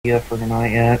idea for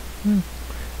tonight yet.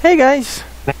 Hey guys.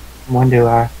 When do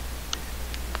I?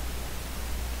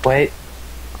 Wait.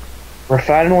 We're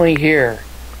finally here,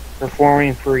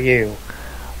 performing for you.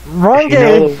 Wrong If you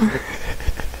know game.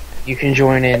 you can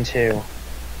join in too.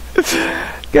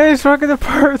 Guys, welcome to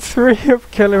part 3 of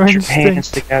Killer Put your hands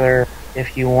Instinct. together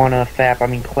if you wanna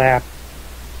clap,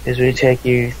 as we take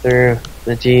you through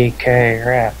the DK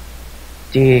rap.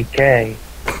 DK.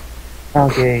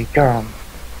 Donkey Kong.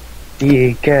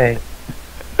 DK.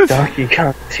 Donkey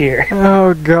Kong's here.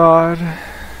 Oh god.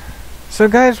 So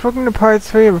guys, welcome to part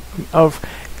 3 of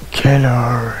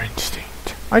Killer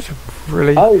Instinct. I should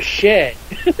really... Oh shit.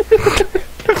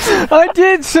 I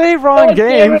did say wrong God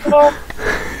damn game. it, Mom.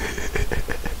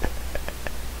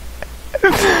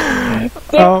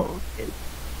 Oh.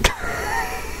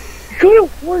 You could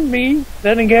have warned me.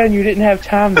 Then again, you didn't have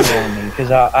time to warn me because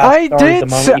I started did the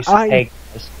moment you said, "Hey,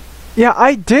 guys." Yeah,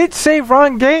 I did say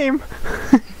wrong game.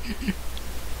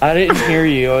 I didn't hear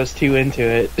you. I was too into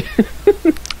it.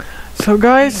 So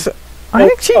guys, I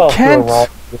actually can't...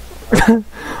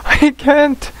 I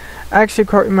can't actually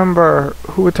quite remember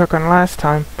who we took on last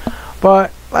time.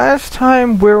 But last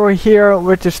time we were here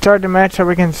with the start of the match up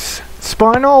against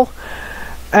Spinal.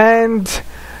 And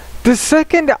the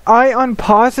second I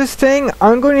unpause this thing,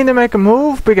 I'm going to need to make a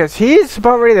move because he's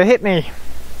about ready to hit me.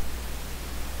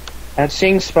 I've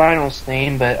seen Spinal's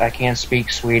theme, but I can't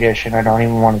speak Swedish and I don't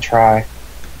even want to try.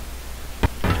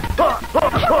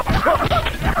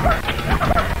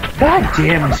 God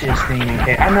damn is his theme in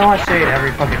K. I know I say it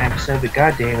every fucking episode, but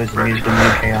god damn is the music in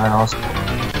the KI also.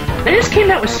 They just came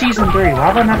out with season 3. Why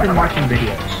have I not been watching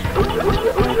videos?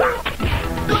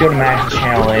 Go to Max's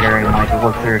channel later and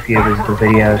look through a few of his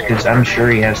videos because I'm sure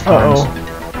he has tons.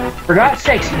 For God's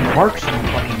sakes, he works on the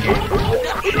fucking game.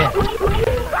 Shit.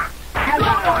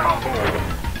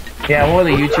 Yeah, one of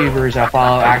the YouTubers I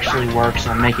follow actually works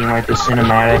on making the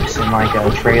cinematics and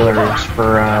trailers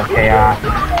for KI,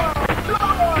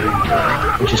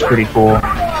 which is pretty cool.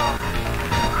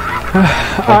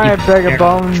 I beg a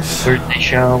bones. Birthday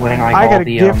show and I got a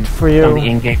gift for you. All the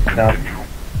in-game stuff.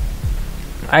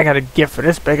 I got a gift for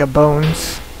this bag of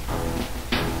bones.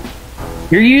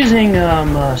 You're using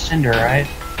Cinder, right?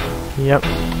 Yep.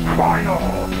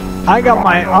 I got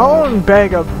my own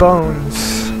bag of bones.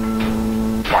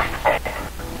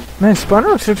 Man,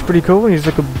 Spinal looks pretty cool when he's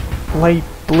like a light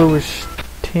bluish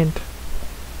tint.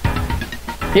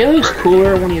 He looks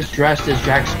cooler when he's dressed as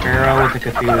Jack Sparrow with the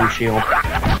Cthulhu shield.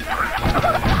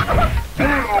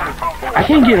 I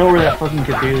can't get over that fucking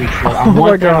Cthulhu shield. Oh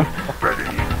my god.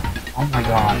 Oh my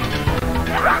god.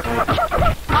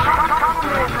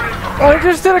 I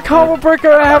just did a combo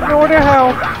breaker and I have no idea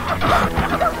how.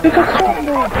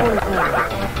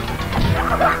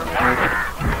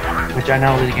 Which I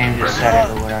know the game just said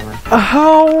it or whatever.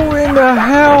 How in the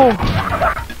hell?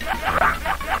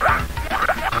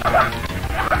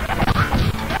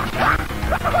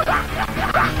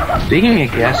 Speaking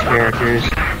of guest characters,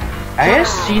 I guess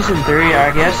season 3,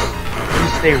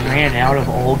 since they ran out of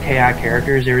old KI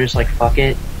characters, they were just like, fuck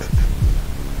it.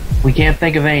 We can't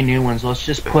think of any new ones. Let's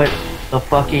just put the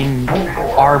fucking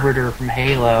Arbiter from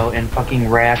Halo and fucking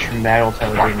Rash from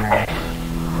Battletoads in there.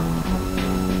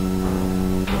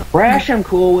 Rash I'm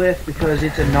cool with because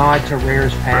it's a nod to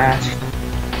Rare's past.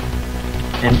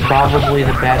 And probably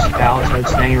the best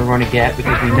Battletoads thing we're going to get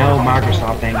because we know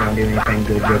Microsoft ain't going to do anything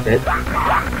good with it.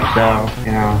 So,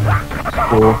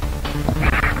 cool.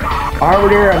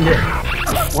 Arbiter,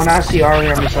 when I see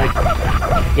Arbiter, I'm just like,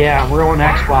 yeah, we're on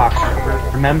Xbox.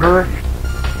 Remember?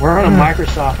 We're on a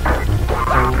Microsoft.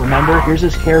 So remember, here's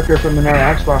this character from another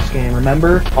Xbox game.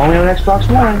 Remember? Only on Xbox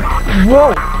One.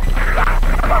 Whoa!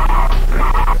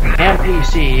 And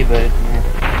PC, but...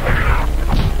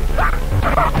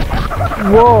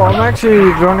 Whoa, I'm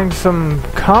actually running some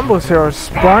combos here with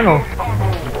Spinal.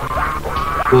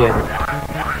 Good.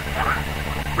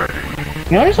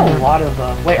 You know, there's a lot of,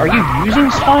 wait, are you using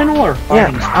Spinal or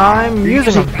fighting Spinal? I'm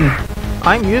using them.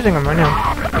 I'm using them right now.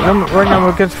 Right now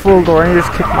we're against full door and he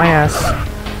just kicked my ass.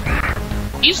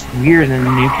 He's weird in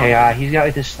the new KI. He's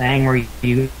got this thing where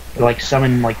you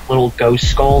summon little ghost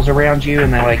skulls around you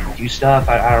and they do stuff.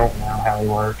 I don't know how he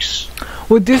works.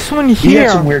 Well, this one He here...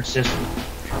 has some weird system.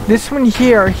 This one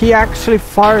here, he actually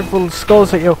fires little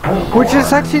skulls at you, which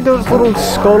is actually those little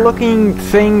skull-looking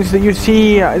things that you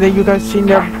see, that you guys see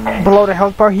there below the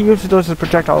health bar. He uses those as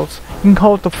projectiles. You can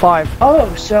call it the 5.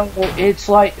 Oh, so it's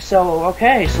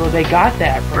okay, so they got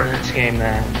that for this game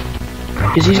then.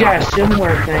 Because he's got a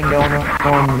similar thing going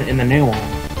on in the new one.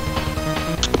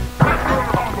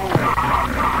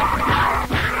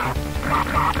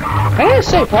 I gotta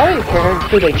say, probably the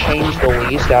character they changed the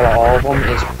least out of all of them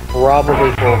is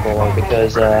probably Fulgore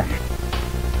because,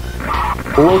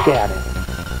 look at it.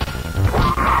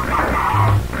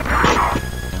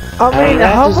 I mean,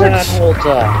 that how design much? holds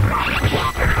up.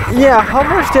 Yeah, how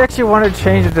much do you actually want to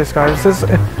change this guy?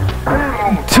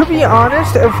 To be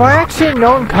honest, if I actually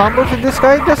known combos with this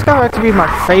guy would have to be my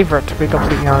favorite, to be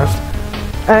completely honest.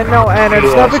 And no, and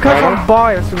it's not because I'm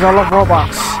biased, because I love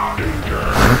robots.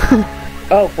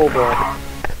 Oh, Fulgore.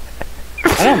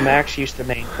 I know Max used to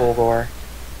main Fulgore,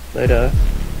 but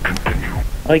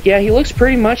like, yeah, he looks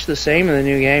pretty much the same in the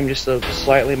new game, just a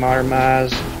slightly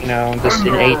modernized, you know, just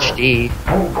in HD.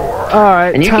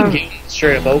 Alright, and you can get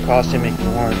straight up O costume if you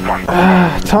want.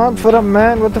 Time for the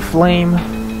man with the flame.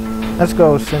 Let's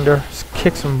go, Cinder. Let's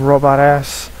kick some robot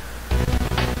ass.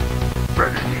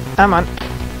 Come on.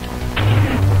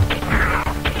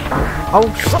 Oh,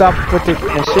 stop with the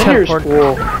Cinder's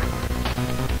cool.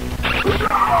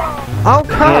 Oh,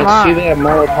 come on. It's too bad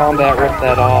Mortal Kombat ripped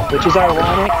that off, which is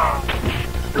ironic,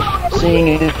 seeing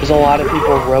it because a lot of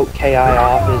people wrote KI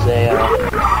off as a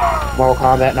Mortal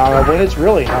Kombat novel, but it's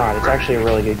really not. It's actually a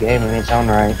really good game in its own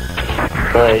right.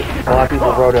 But a lot of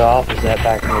people wrote it off as that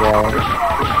back in the day.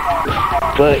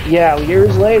 But yeah,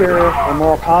 years later, when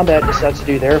Mortal Kombat decides to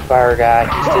do their fire guy,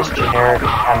 he's just generic and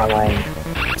kind of lame.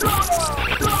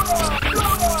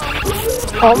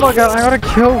 Oh my god, I gotta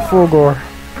kill Fulgore.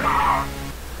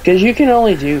 Because you can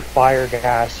only do fire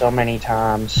guy so many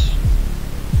times.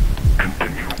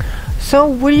 So,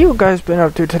 what have you guys been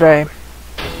up to today?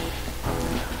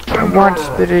 I watched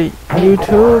a bit of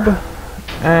YouTube,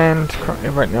 and currently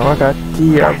right now I got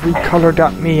the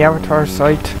recolor.me avatar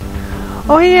site.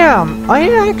 Oh yeah, I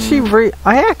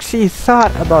actually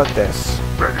thought about this.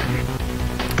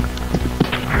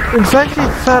 I actually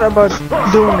thought about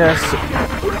doing this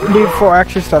before I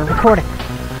actually started recording.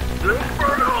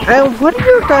 And what are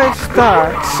your guys'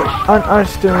 thoughts on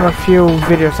us doing a few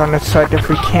videos on the site if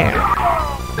we can?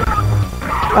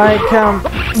 Like,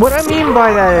 what I mean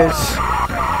by that is,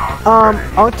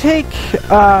 I'll take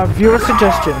viewer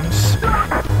suggestions,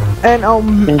 and I'll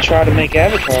try to make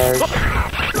avatars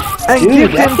and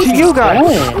give them to you guys.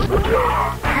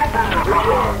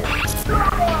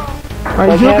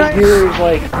 Like, you have guys, viewers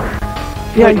like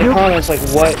yeah, in the comments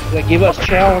like give us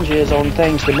challenges on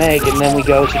things to make, and then we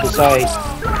go to the site.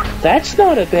 That's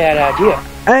not a bad idea.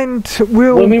 And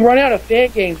when we run out of fan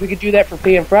games, we could do that for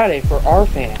Fan Friday for our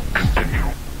fans.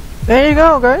 There you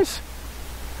go, guys.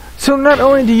 So not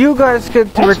only do you guys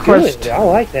get to request... Good. I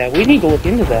like that. We need to look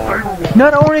into that.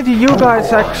 Not only do you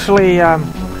guys actually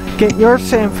get your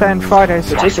same Fan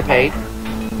Fridays... Participate.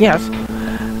 Yes.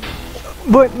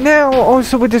 But now,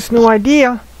 also with this new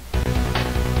idea,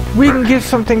 we can give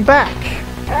something back.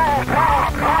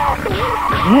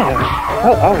 Yeah.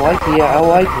 I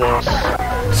like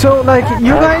this. So, like,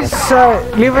 you guys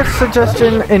leave a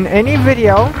suggestion in any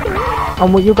video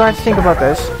on what you guys think about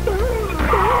this.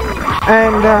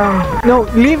 And, no,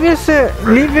 leave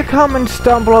your comments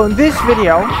down below in this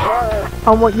video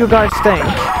on what you guys think.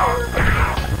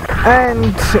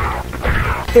 And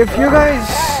if you guys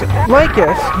like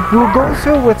it, we'll go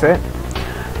through with it.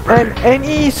 And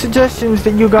any suggestions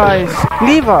that you guys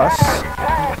leave us,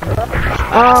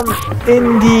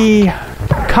 in the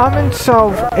comments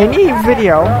of any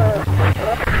video,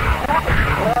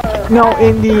 no,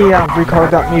 in the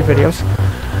record.me videos,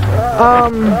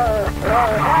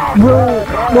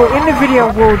 in the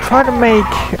video we'll try to make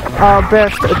our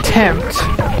best attempt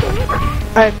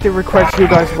at the request you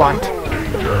guys want.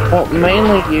 Well,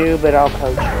 mainly you, but I'll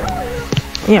coach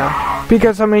you. Yeah,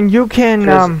 because I mean you can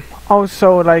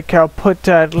also like put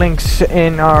links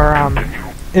in our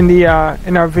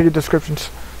in our video descriptions.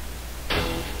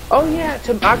 Oh yeah,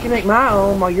 I can make my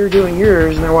own while you're doing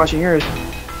yours and they're watching yours,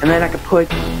 and then I could put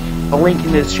a link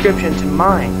in the description to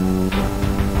mine.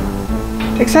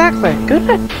 Exactly.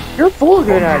 Good. You're full of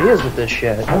good ideas with this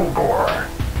shit.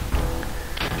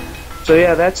 So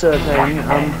yeah, that's a thing.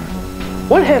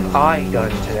 What have I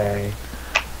done today?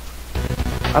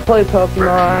 I played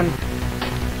Pokemon,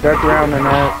 dug around the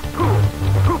net.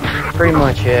 Pretty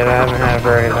much it. I haven't had a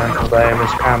very eventful day. I've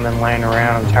just kind of been laying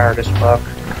around. I'm tired as fuck.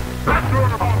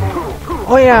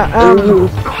 Oh yeah,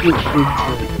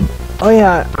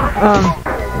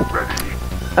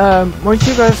 weren't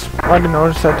you guys might have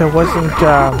noticed that there wasn't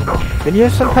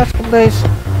videos the past couple days?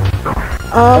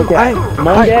 Okay.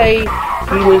 Monday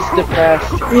he was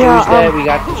depressed. Yeah, Tuesday we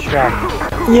got distracted.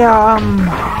 Yeah,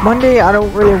 Monday I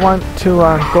don't really want to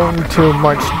go into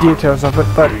much details of it,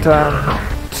 but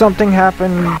something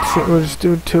happened. It was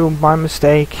due to my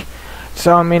mistake.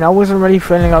 So I mean, I wasn't really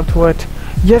feeling up to it.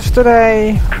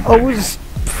 Yesterday, I was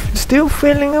still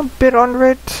feeling a bit under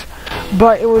it,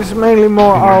 but it was mainly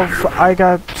more of I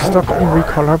got stuck in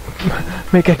recolor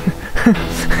making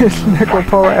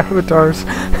Necropower avatars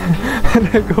and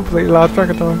I completely lost track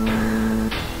of time.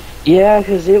 Yeah,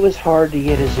 because it was hard to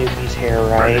get Azuki's hair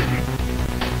right.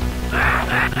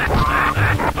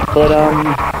 But,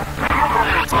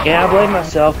 yeah, I blame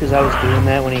myself because I was doing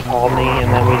that when he called me,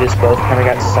 and then we just both kind of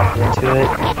got sucked into it.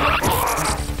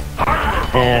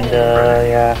 And,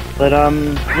 yeah. But,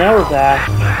 now we're back.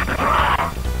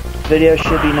 Video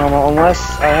should be normal,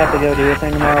 unless I have to go do a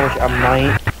thing tomorrow, which I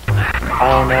might. I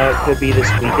don't know, it could be this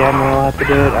weekend when I'll have to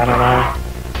do it, I don't know.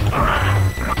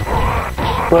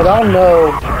 But I'll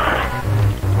know.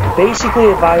 Basically,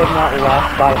 if I am not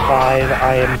left by 5,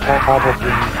 I am probably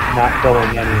not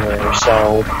going anywhere,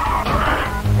 so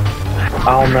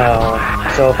I'll know.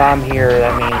 So if I'm here,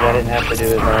 that means I didn't have to do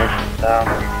it then.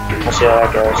 We'll see how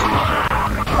that goes.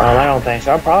 I don't think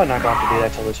so. I'm probably not going to have to do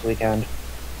that till this weekend.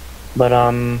 But,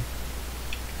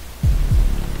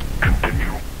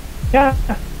 yeah.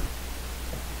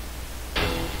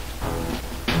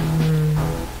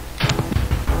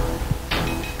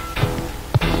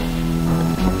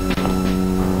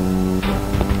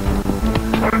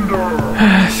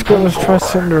 Let's try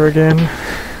Cinder again.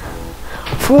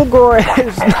 Fulgor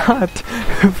is not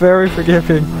very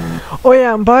forgiving. Oh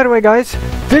yeah, and by the way guys,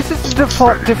 this is the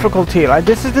default difficulty. Like,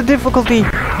 this is the difficulty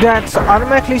that's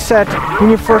automatically set when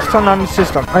you first turn on the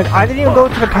system. I didn't even go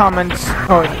to the comments,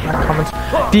 oh, not comments,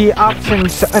 the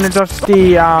options and adjust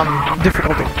the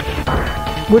difficulty.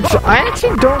 Which I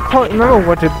actually don't quite remember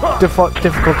what the default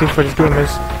difficulty for this game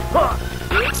is.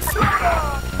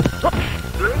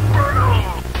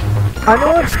 I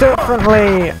know it's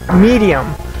definitely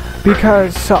medium,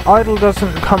 because idle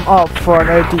doesn't come up for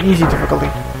the easy difficulty.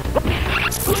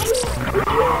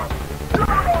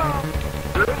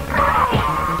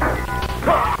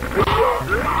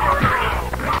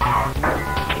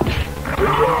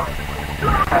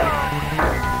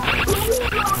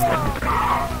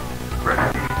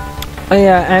 Oh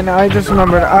yeah, and I just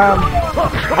remembered,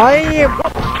 I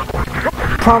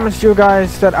promised you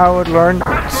guys that I would learn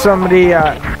some of the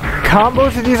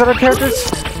combos of these other characters.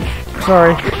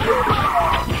 Sorry.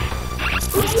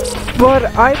 But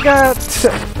I got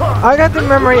the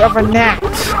memory of a gnat.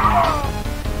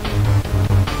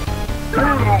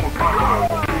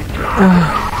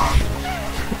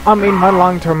 I mean, my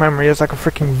long-term memory is like a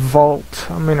freaking vault.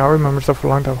 I mean, I remember stuff for a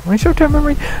long time. My short-term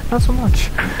memory, not so much.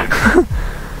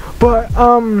 But,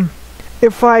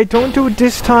 if I don't do it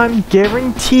this time,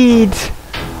 guaranteed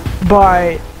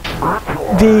by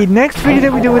the next video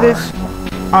that we do with this,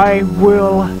 I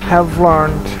will have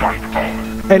learned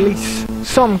at least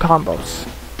some combos.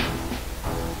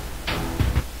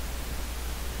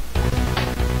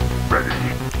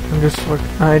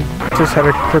 I just had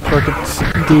a quick look at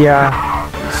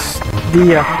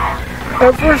the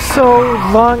ever so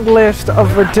long list of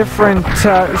different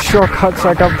shortcuts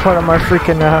I got put on my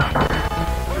freaking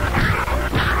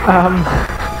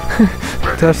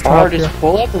desktop. Or just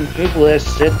pull up and Google it,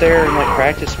 sit there in like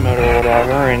practice mode or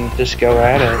whatever, and just go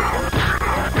at it.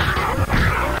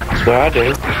 That's what I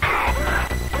do.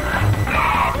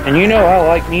 And you know I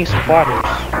like me some fighters.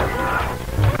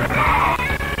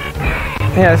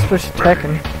 Yeah, especially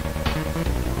Tekken.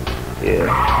 Yeah.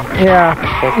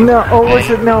 Yeah. No, or was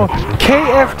it no?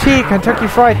 KFT, Kentucky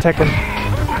Fried Tekken.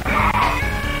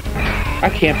 I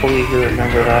can't believe you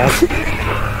remember that.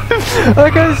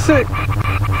 Like I said,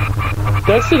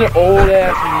 that's an old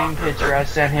ass meme picture I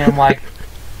sent him like,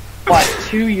 what,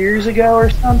 2 years ago or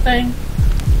something?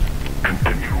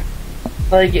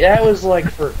 Like, that was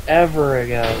like forever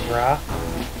ago, brah.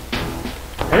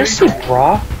 Did I say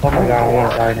brah? Oh my god, I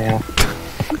want to die now.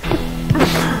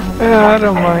 Yeah, I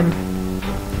don't mind.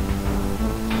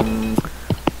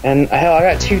 And hell, I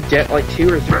got two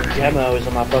or three demos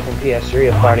on my fucking PS3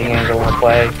 of fighting games I want to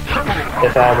play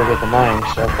if I ever get the money.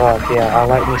 So fuck yeah, I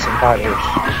like me some fighters.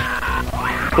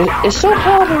 Is Soul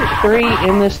Calibur 3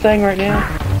 in this thing right now?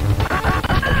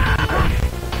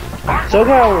 Soul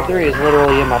Calibur 3 is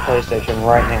literally in my PlayStation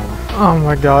right now. Oh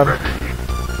my god.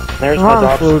 There's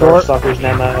my Dark Suckers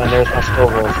demo, and there's my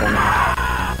Skullgirls demo.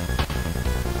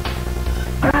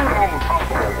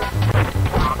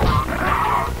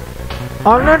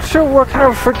 I'm not sure what kind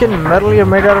of freaking metal you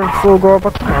made out of Fulgor,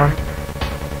 but come on.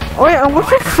 Oh yeah, and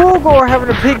what's with Fulgor having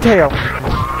a pigtail?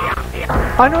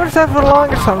 I noticed that for the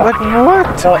longest time. Like,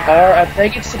 what? So, I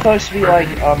think it's supposed to be like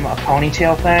a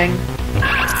ponytail thing.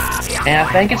 And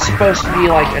I think it's supposed to be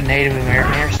like a Native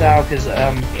American hairstyle, because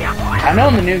I know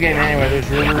in the new game anyway, there's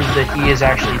rumors that he is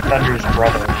actually Thunder's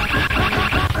brother.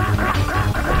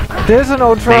 There's an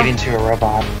Ultra. Made into a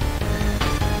robot.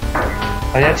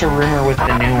 Like, that's a rumor with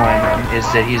the new one, is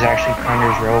that he's actually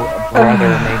Connor's real brother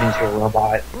made into a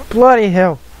robot. Bloody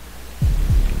hell.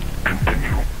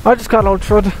 I just got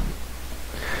ultra.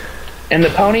 And the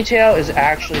ponytail is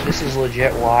actually, this is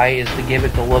legit why, is to give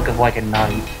it the look of like a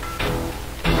knight.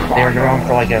 They were going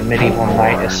for like a medieval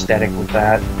knight aesthetic with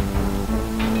that.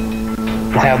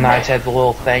 With how knights had the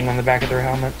little thing on the back of their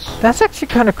helmets. That's actually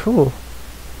kind of cool.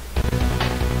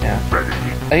 Yeah.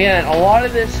 Again, a lot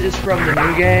of this is from the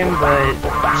new game, but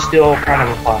still kind of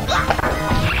a plus.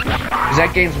 Because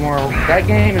that game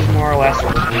is more or less a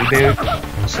reboot.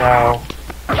 So.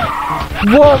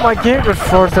 Whoa, my game just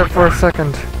froze there for a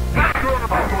second.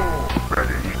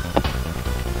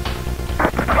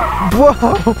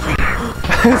 Whoa!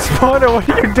 Spawner, what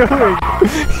are you doing?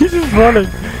 He's just running.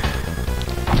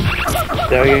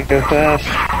 There you go fast.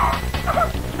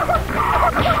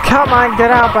 Come on,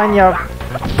 get up on your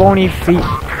bony feet.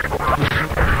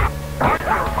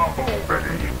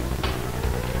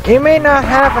 You may not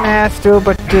have an ass, dude,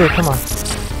 but dude, come on.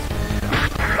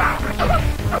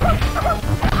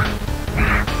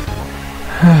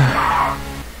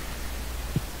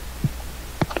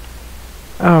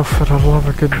 Oh, for the love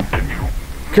of good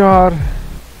God.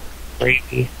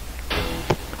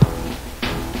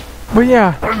 But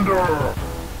yeah,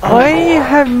 I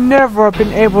have never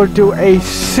been able to do a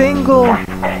single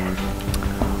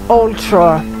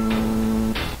ultra,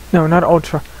 no, not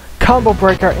ultra, combo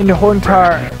breaker in the whole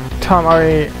entire time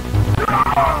I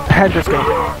had this game.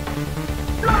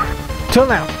 Till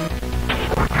now.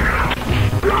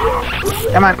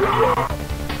 Come on.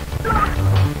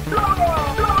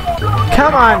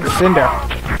 Come on, Cinder.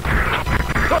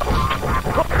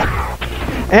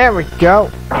 There we go.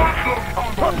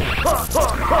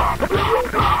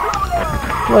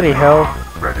 Bloody hell.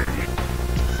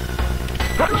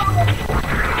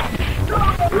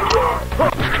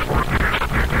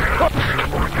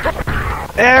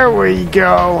 There we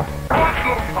go.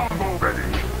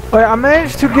 Wait, I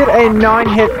managed to get a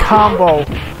 9-hit combo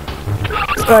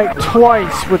like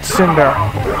twice with Cinder.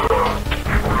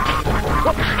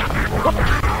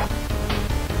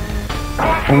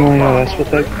 Oh no, that's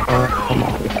what that car. Come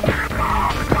on.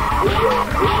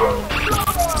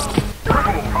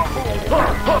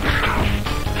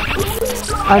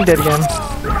 I'm dead again.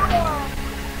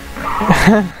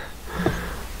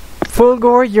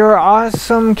 Fulgore, you're an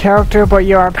awesome character, but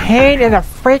you're a pain in the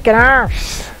freaking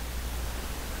arse.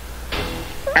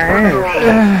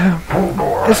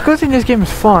 It's good thing this game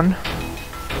is fun.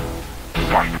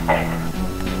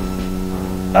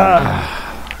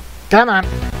 Come on.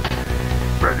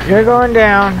 You're going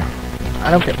down.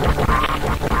 I don't care.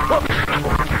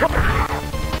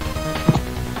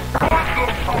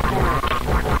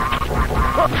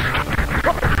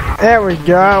 There we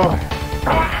go.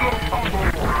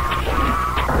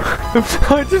 I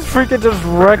just freaking just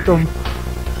wrecked him.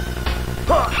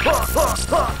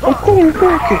 I'm going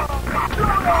back it.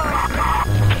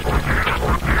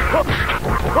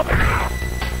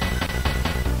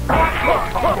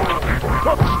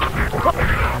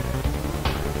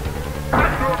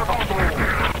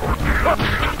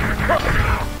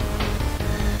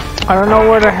 I don't know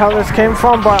where the hell this came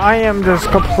from, but I am just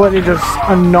completely just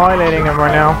annihilating him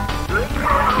right now.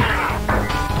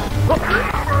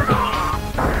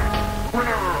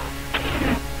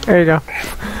 There you go.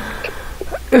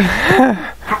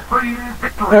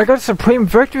 I got supreme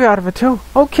victory out of it too.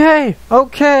 Okay,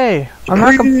 okay.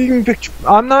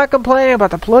 I'm not complaining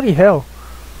about the bloody hell.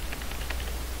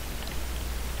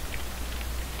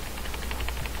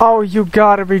 Oh, you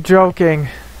gotta be joking.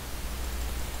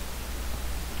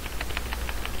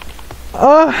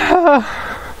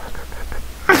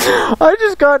 I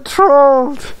just got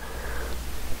trolled.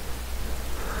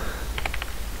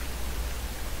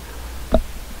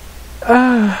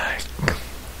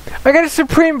 I got a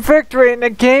supreme victory and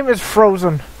the game is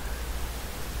frozen.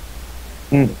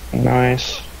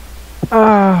 Nice.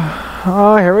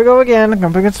 Oh, here we go again.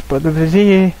 I'm gonna split the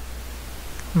video.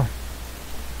 Come on.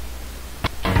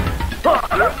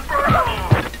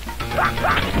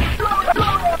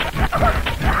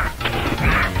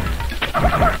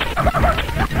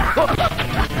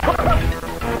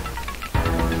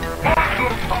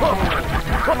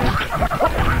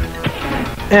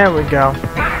 There we go.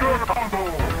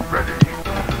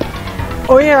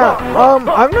 Oh yeah,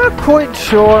 I'm not quite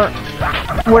sure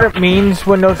what it means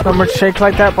when those numbers shake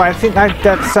like that, but I think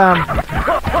that's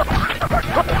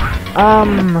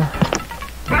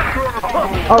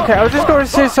okay, I was just going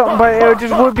to say something, but it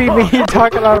just would be me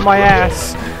talking out of my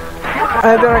ass.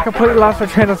 And then I completely lost my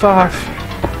train of thought.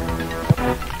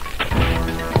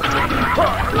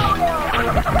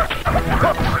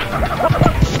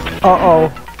 Uh-oh.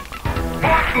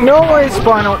 No way,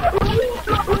 Spinal.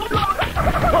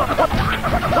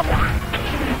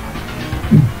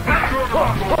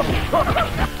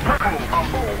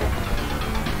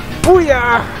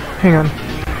 Booyah! Hang on.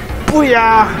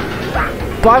 Booyah!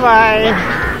 Bye-bye!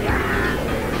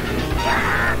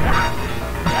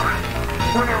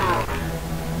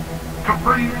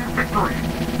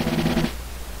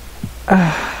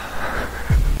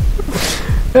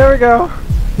 There we go.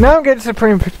 Now I'm getting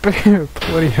Supreme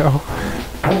Bloody hell.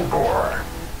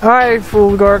 Alright,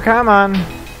 Fulgor, come on.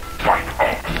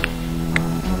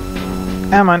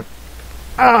 Come on.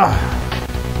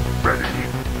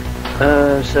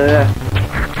 So yeah.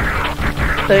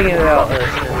 Thinking about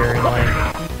Cinder and like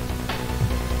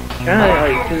trying to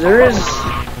like, cause there is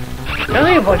I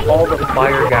think of like all the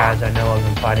fire guys I know of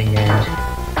in fighting games.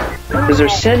 Cause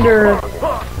there's Cinder,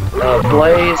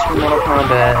 Blaze from Mortal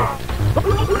Kombat.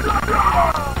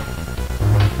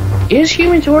 Is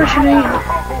Human Torch in any?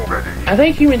 I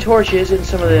think Human Torch is in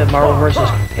some of the Marvel vs.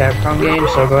 Capcom games,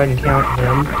 so I'll go ahead and count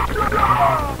him.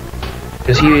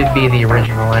 Cause he would be the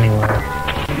original anyway.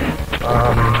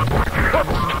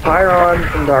 Pyron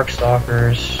from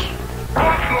Darkstalkers.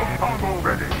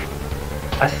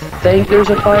 I think there's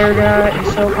a fire guy in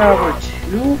Soul Calibur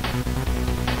 2.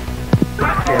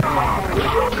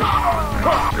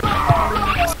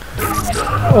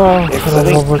 Oh, I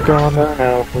love what's going on.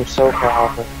 No, from Soul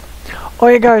Calibur. Oh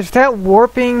yeah, guys, that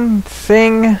warping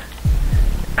thing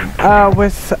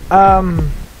with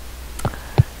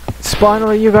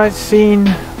Spinal you guys seen.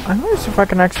 I'm gonna see if I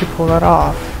can actually pull that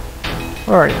off.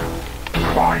 Where are you?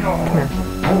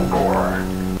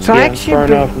 So yeah, I actually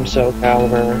from Soul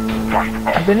Calibur.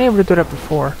 I've been able to do that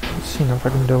before. Let's see if I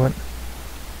can do it.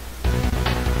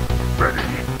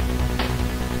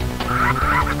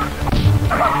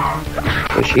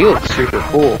 The shield's super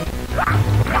cool.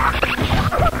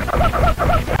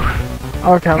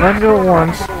 Okay, let's do it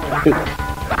once.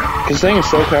 Because the thing in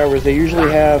Soul Calibur is they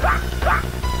usually have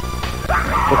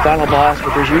the final boss,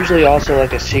 but there's usually also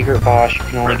like a secret boss you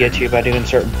can only get to by doing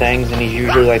certain things, and he's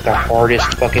usually like the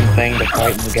hardest fucking thing to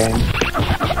fight in the game.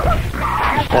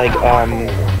 Like,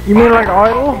 You mean like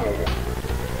Idol?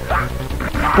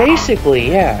 basically,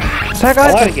 yeah. That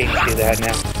A lot of games do that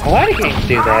now. A lot of games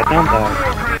do that, don't they?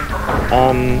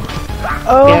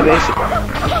 Yeah, basically.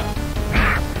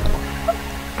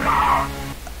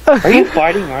 Are you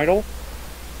fighting Idol?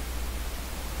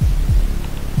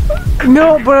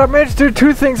 No, but I managed to do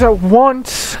two things at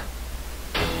once.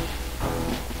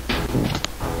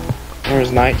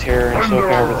 There's Night Terror and Soul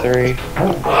Calibur 3.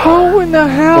 How in the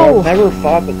hell? I've never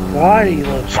fought, but the body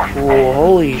looks cool.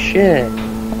 Holy shit.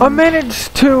 I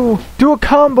managed to do a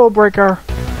combo breaker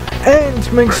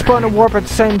and make Spinal warp at the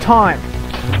same time.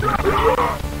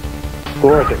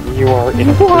 Lord, you are in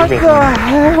What the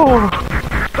hell?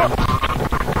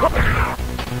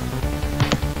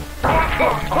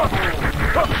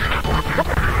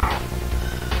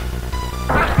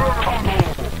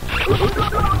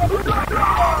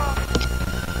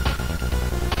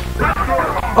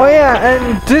 Oh yeah,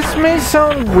 and this may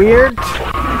sound weird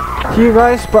to you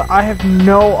guys, but I have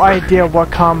no idea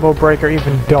what combo breaker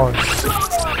even does.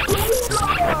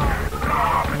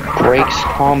 Breaks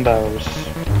combos.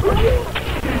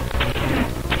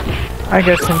 I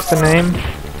guess hence the name.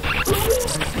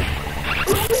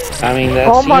 I mean, that's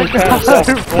Oh my kind of god,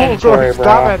 self-explanatory, bro.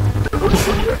 stop it.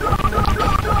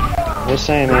 Just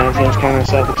saying, man, it seems kind of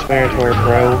self-explanatory,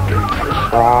 bro.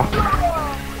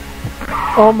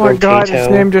 Oh my god, his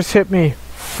name just hit me.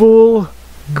 Full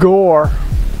gore.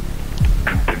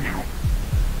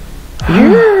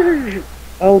 You're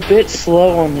a bit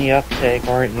slow on the uptake,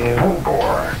 aren't you?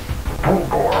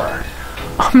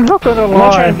 I'm not gonna lie. I'm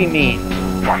not trying to be mean.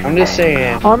 I'm just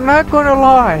saying. I'm not gonna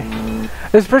lie.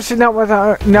 Especially not with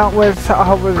how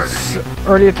I was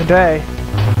earlier today.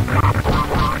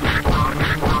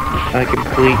 A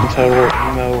complete and total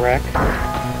emo wreck.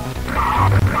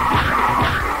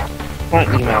 Not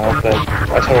emo, but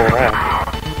a total wreck.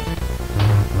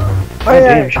 Oh yeah,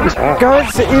 damn, she's hot.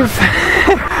 guys, if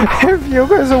if you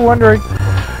guys are wondering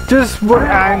just what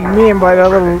I mean by that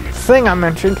little thing I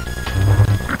mentioned,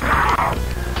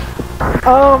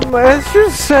 let's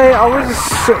just say I was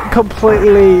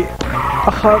completely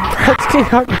practically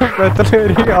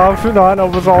hyperventilating off and on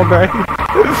almost all day.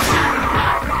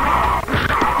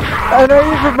 And I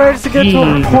even managed to get to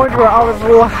a point where I was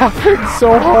laughing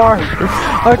so hard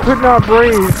I could not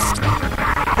breathe.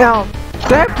 Now,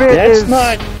 that bit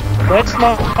That's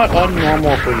not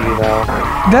unnormal for you, though.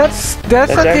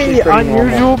 That's like the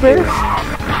unusual bit.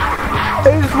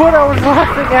 Is what I was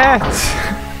laughing at.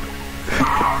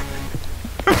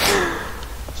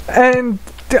 And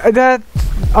that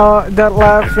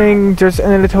laughing just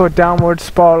ended into a downward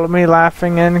spiral of me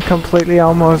laughing and completely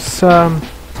almost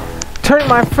turned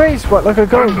my face what like a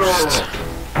ghost.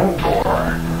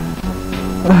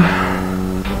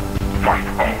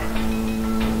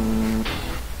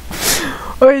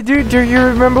 Wait, dude, do you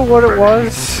remember what it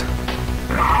was?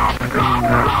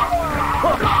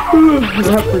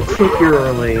 Not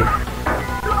particularly.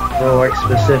 Well, like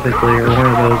specifically, or one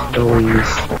of those billies.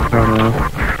 I don't know.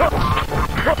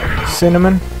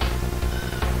 Cinnamon?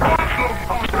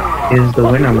 Is the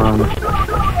winner mom?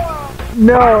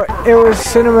 No, it was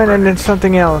cinnamon and then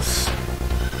something else.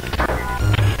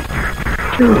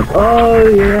 Oh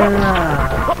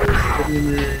yeah.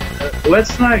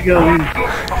 Let's not go in.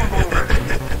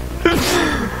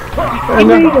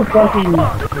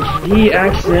 He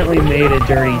accidentally made a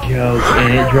dirty joke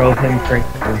and it drove him crazy.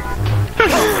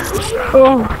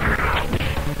 Oh.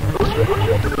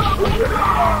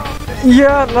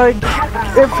 Yeah, like,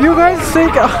 if you guys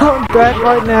think I'm bad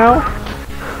right now,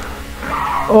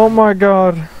 oh my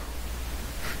god.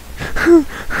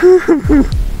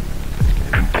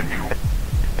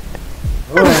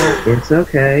 Oh, it's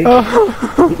okay.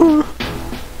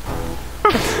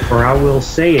 Or I will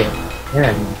say it.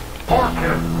 Yeah.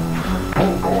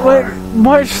 Like,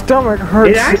 my stomach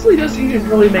hurts. It actually doesn't even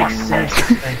really make sense to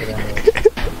think about it.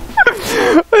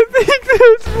 I think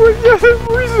that's what the other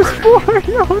voice is for.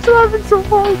 I was laughing so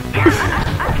hard.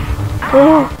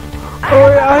 Oh,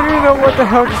 yeah, I don't even know what the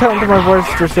hell just happened to my voice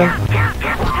just then.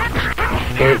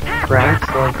 It cracks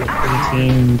like a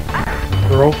preteen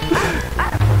girl.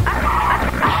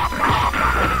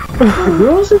 The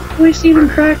girl's voice even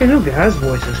crack? I know guys'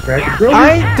 voices crack. The girl's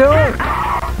I don't...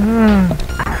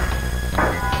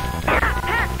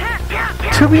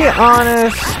 To be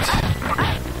honest...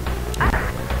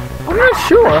 I'm not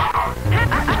sure.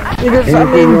 Because, I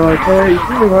mean... like, hey,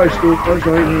 you're in high school, first I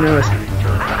you know,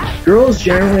 girls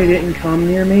generally didn't come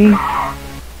near me.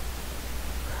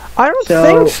 I don't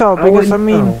think so, because, I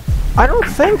mean... I don't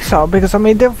think so, because, I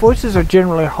mean, their voices are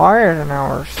generally higher than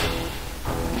ours.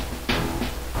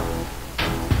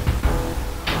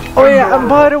 Oh yeah, and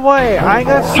by the way, I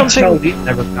got something...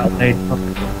 Never felt made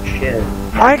shit.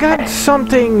 I got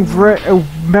something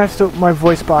messed up my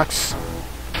voice box.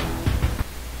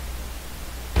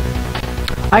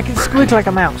 I can squeak like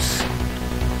a mouse.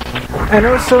 And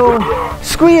also,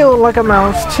 squeal like a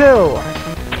mouse too.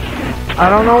 I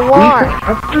don't know why.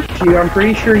 I'm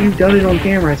pretty sure you've done it on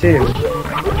camera too.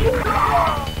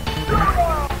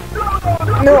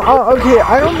 No, okay,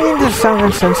 I don't mean to sound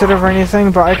insensitive or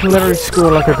anything, but I can literally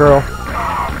squeal like a girl.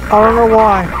 I don't know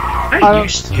why. I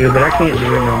used to, but I can't do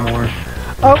it no more.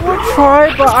 I will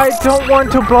try, but I don't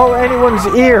want to blow anyone's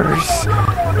ears.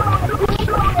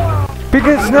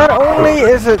 Because not only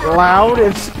is it loud,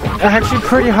 it's actually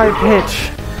pretty high pitch.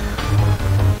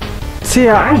 See,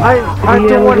 I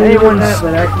don't want anyone's...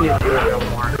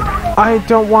 I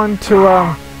don't want to,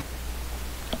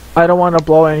 I don't want to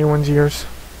blow anyone's ears.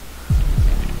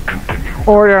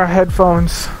 Or their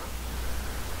headphones.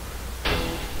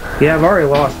 Yeah, I've already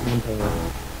lost one pair.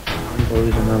 I'm gonna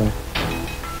lose another.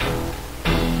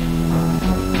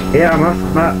 Yeah,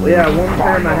 one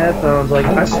pair of my headphones, like,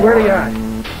 I swear to God,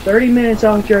 30 minutes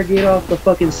after I get off the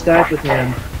fucking Skype with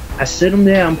him, I sit them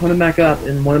down, put them back up,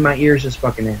 and one of my ears is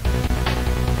fucking in.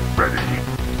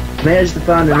 Managed to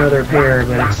find another pair,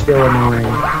 but it's still annoying.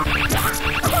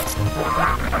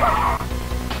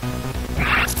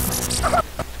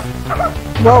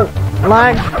 Whoa!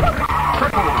 Lag!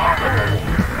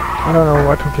 I don't know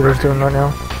what computer's doing right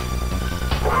now.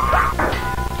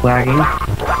 Lagging.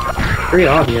 Pretty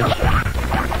obvious.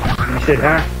 You should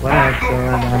act lag, so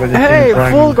I know that hey,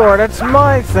 Fulgor, that's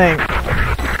my thing!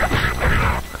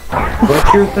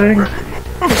 What's your thing?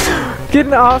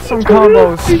 Getting awesome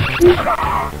combos.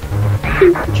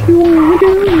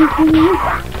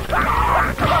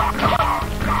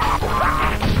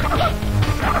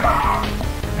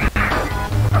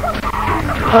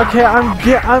 Okay,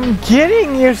 I'm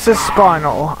getting used to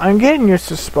Spinal. I'm getting used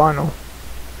to Spinal.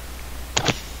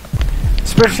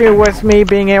 Especially with me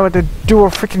being able to do a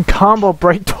freaking combo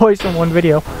break twice in one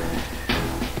video.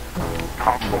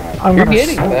 You're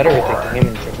getting better at the game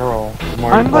in general.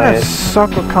 I'm gonna suck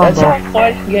with combo. That's how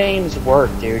fighting games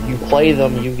work, dude. You play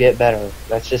them, you get better.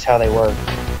 That's just how they work.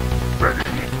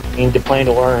 You need to play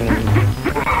to learn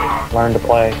and learn to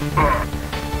play.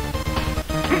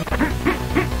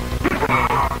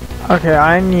 Okay,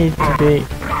 I need to be...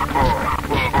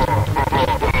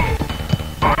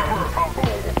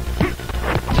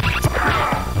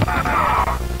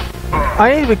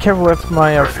 I need to be careful with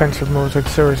my offensive moves, like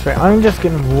seriously. I'm just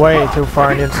getting way too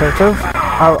far in the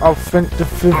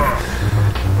offensive.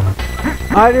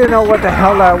 I didn't know what the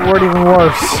hell that word even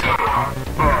was.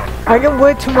 I get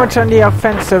way too much on the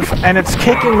offensive, and it's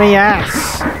kicking me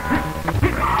ass.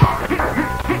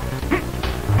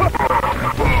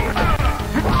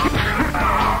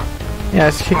 Yeah,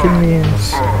 it's kicking me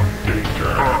ass.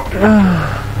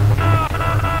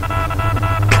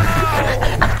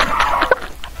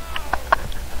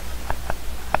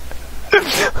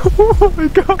 Oh my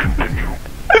god.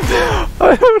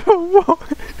 I don't know why.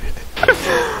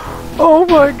 Oh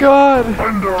my god.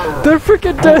 The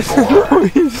freaking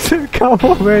Desnoy's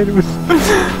compliment was...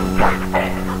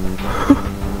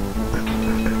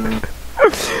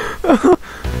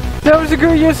 That was a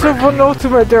good use of an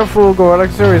ultimate there, full go, like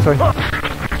seriously.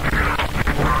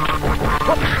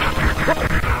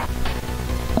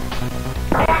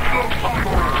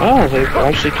 Oh, they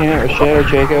actually can't shatter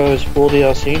Jaco as full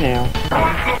DLC now.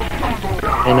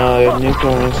 And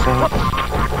nuclear and stuff.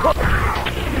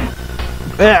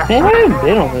 Yeah. Man, I haven't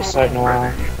been on this site in a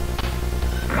while.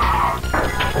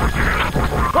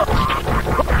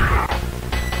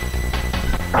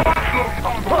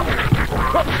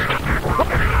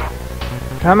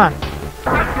 Come on.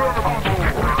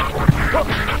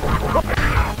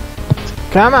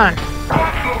 Come on.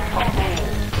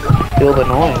 Feel the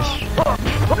noise.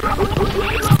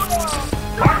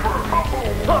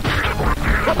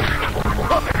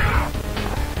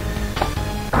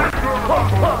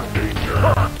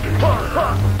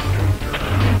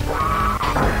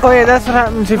 Oh yeah, that's what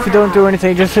happens if you don't do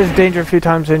anything. It just says danger a few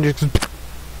times and just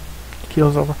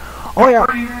keels over. Oh yeah.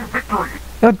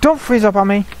 No, don't freeze up on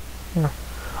me. Yeah.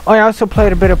 Oh yeah, I also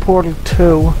played a bit of Portal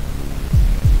 2.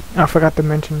 I forgot to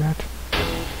mention that.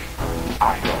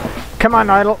 Come on,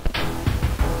 Idle.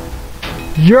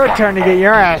 Your turn to get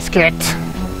your ass kicked.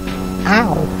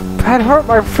 Ow. That hurt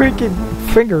my freaking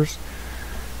fingers.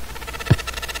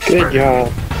 Good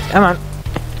job. Come on.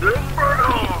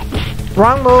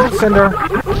 Wrong move, Cinder.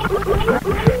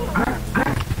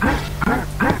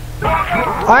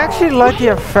 I actually like the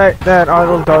effect that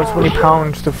Idle does when he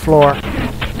pounds the floor.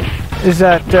 Is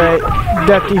that the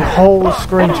whole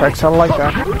screen checks. I like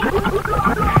that.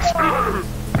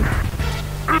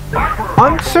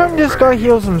 I'm certain this guy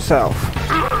heals himself.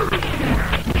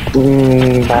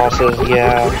 Bosses,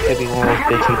 yeah. Could be one of those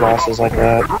bitchy bosses like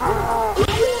that.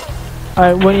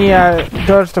 When he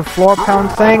does the floor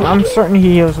pound thing, I'm certain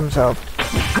he heals himself.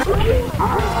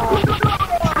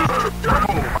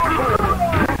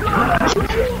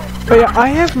 But yeah, I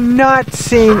have not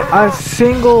seen a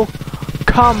single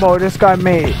combo this guy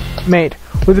made.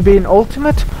 Would it be an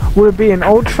ultimate? Would it be an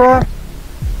ultra?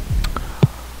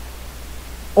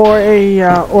 Or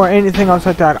or anything else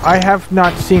like that? I have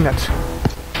not seen it.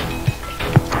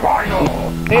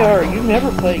 Hey, Art, you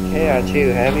never played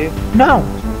KI2, have you? No.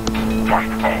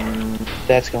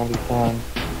 That's gonna be fun.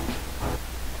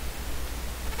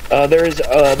 There is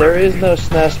no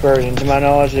SNES version. To my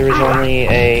knowledge, there is only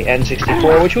a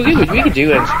N64, which we could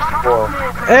do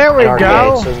N64. There we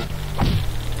go. So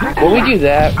when we do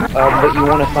that, what you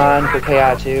want to find for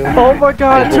KI2? Oh my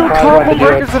God! 2 combo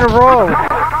breakers in a row.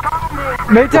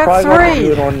 Make that 3.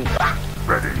 Do it on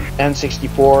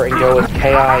N64 and go with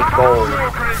KI Gold.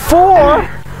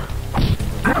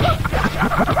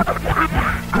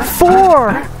 4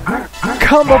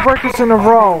 combo breakers in a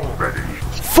row.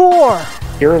 4.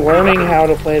 You're learning how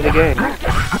to play the game.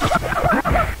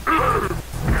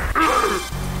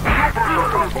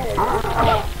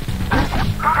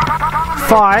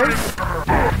 5.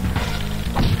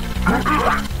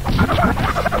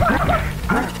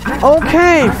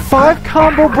 Okay, 5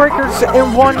 combo breakers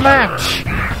in 1 match.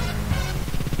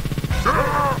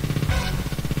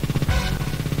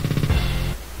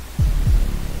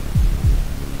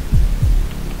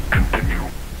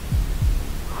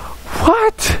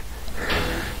 What?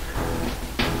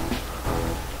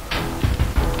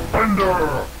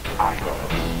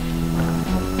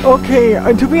 Okay,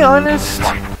 to be honest,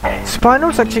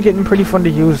 Spino's actually getting pretty fun to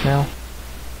use now.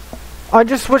 I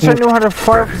just wish I knew how to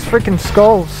fire his freaking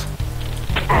skulls.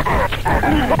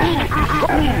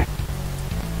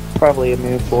 Probably a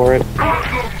move for it.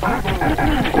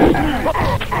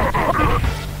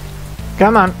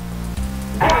 Come on.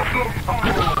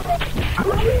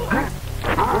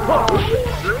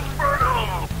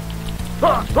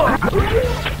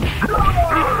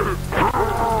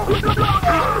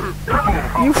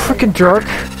 You freaking jerk.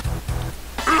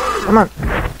 Come on.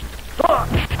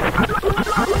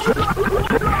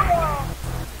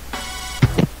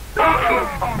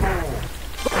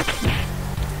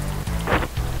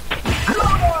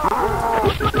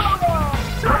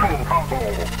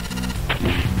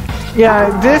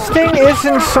 Yeah, this thing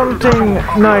isn't something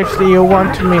nice that you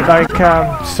want to meet, like,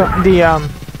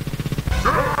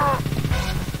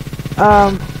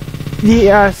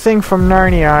 the thing from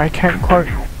Narnia. I can't quite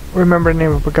remember the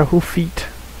name of it, but who feet?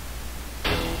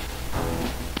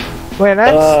 Wait,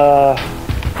 that's...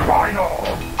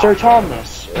 Sir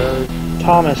Thomas, or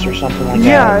Thomas or something like that.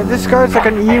 Yeah, this guy's like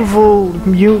an evil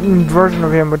mutant version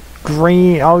of him, but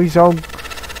green. Oh, he's all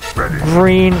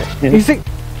green. He's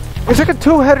like a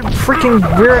two-headed freaking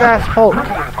weird-ass Hulk.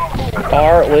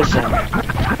 Listen.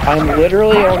 I'm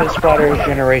literally on his Splatter's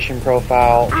Generation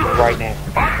profile right now.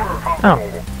 Oh.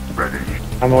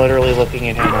 I'm literally looking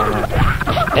at him right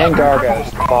now. And Gargos,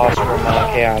 the boss from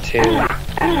KI2.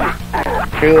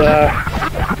 Who,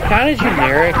 kind of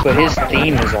generic, but his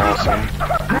theme is awesome.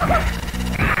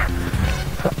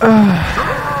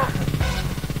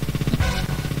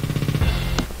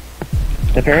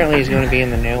 Apparently he's going to be in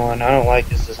the new one. I don't like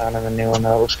his design in the new one,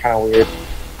 though. It looks kind of weird.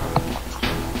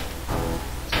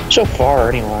 So far,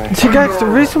 anyway. See, guys, the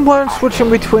reason why I'm switching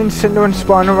between Cinder and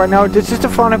Spawner right now, this is the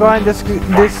final guy, and this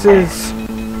is...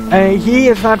 he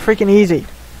is not freaking easy.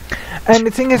 And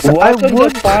the thing is, Welcome to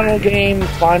final game,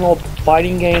 final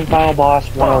fighting game, final boss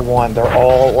 101. They're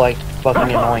all, like, fucking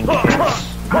annoying shit.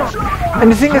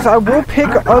 And the thing is, I will pick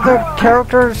other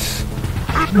characters,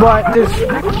 but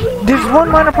there's one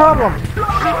minor problem.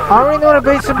 I already know the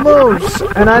basic moves,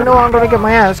 and I know I'm gonna get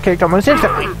my ass kicked almost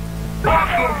instantly.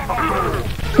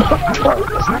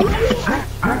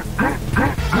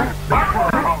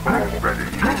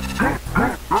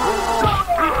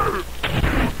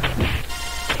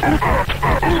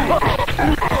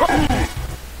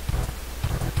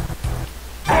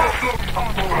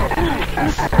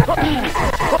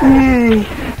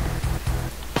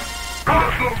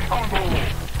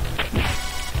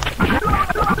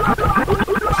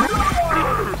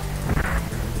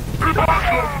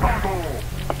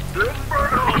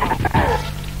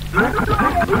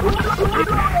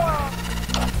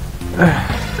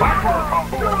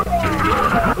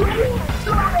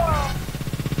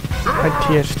 My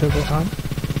tears still go on.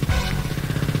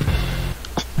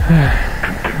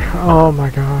 Oh my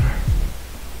god.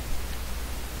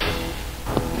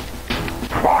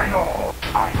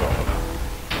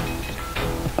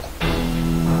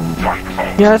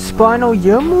 Yeah, Spinal,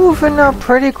 you're moving up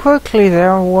pretty quickly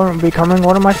there, becoming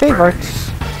one of my favorites.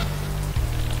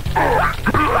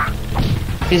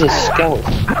 He's a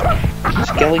skeleton.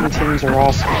 Skeletons are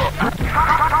awesome.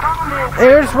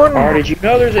 There's one. Did you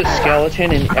know there's a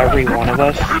skeleton in every one of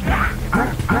us?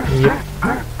 Yep.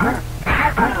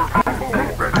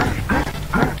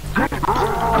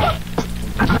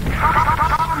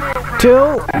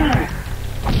 Two.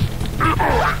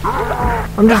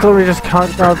 I'm just literally just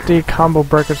counting out the combo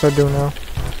breakers I do now.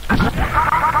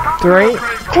 3.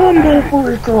 Combo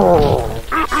breaker.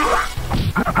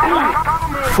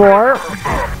 4.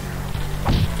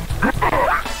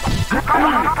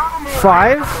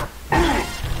 5.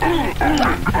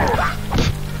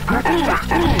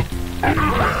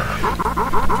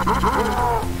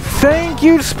 Thank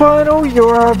you, Spinal.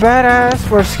 You're a badass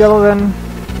for a skeleton.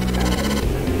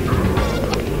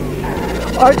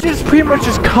 I just pretty much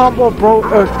just combo broke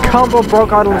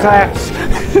out of his ass.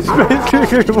 It's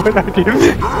basically what I do.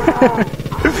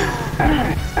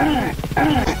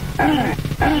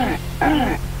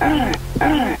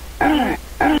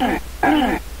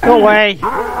 No way.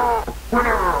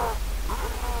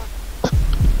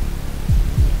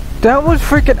 That was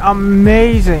freaking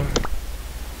amazing.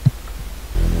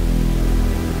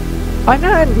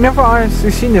 I've never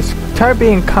honestly seen this. Tired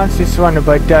being constantly surrounded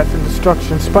by death and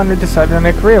destruction, Spawner decided on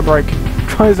a career break.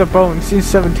 Tries a bone, scene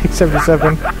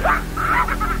 1777.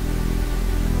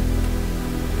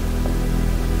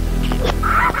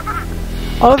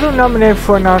 Although nominated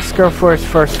for an Oscar for his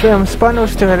first film, Spawner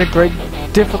still had a great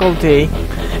difficulty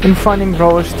in finding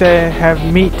roles to have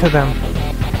meat to them.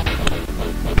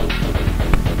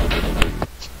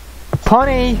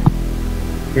 Punny!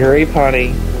 Very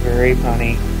punny. Very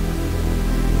punny.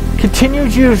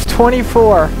 Continued use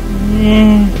 24. I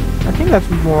think that's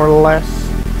more or less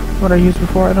what I used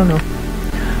before. I don't know.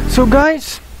 So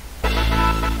guys,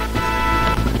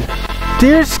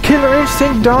 there's Killer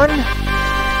Instinct done.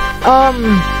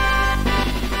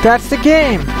 That's the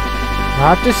game,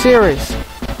 not the series.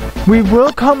 We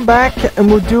will come back and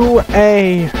we'll do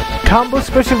a combo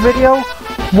special video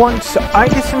once I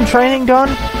get some training done.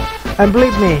 And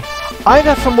believe me, I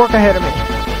got some work ahead of me.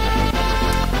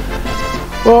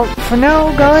 Well, for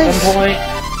now, guys.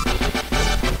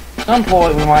 Some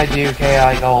point we might do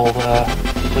KI Gold,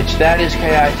 which that is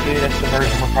KI2. That's the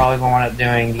version we're probably going to end up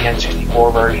doing, the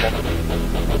N64 version.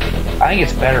 I think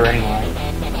it's better anyway.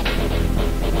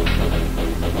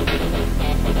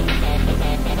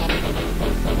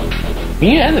 You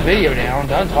can end the video now. I'm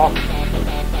done talking.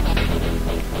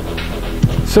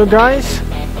 So guys,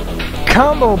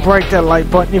 combo break that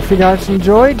like button if you guys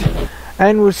enjoyed,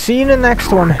 and we'll see you in the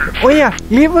next one. Oh yeah,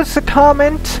 leave us a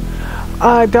comment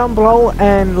down below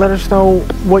and let us know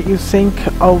what you think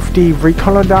of the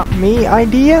recolor.me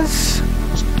ideas.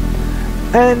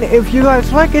 And if you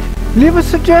guys like it, leave us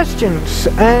suggestions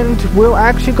and we'll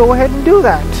actually go ahead and do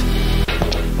that.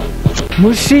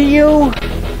 We'll see you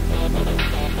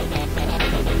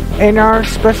in our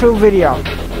special video.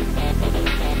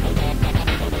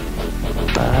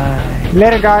 Bye.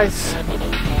 Later guys.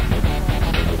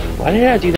 Why did I do that?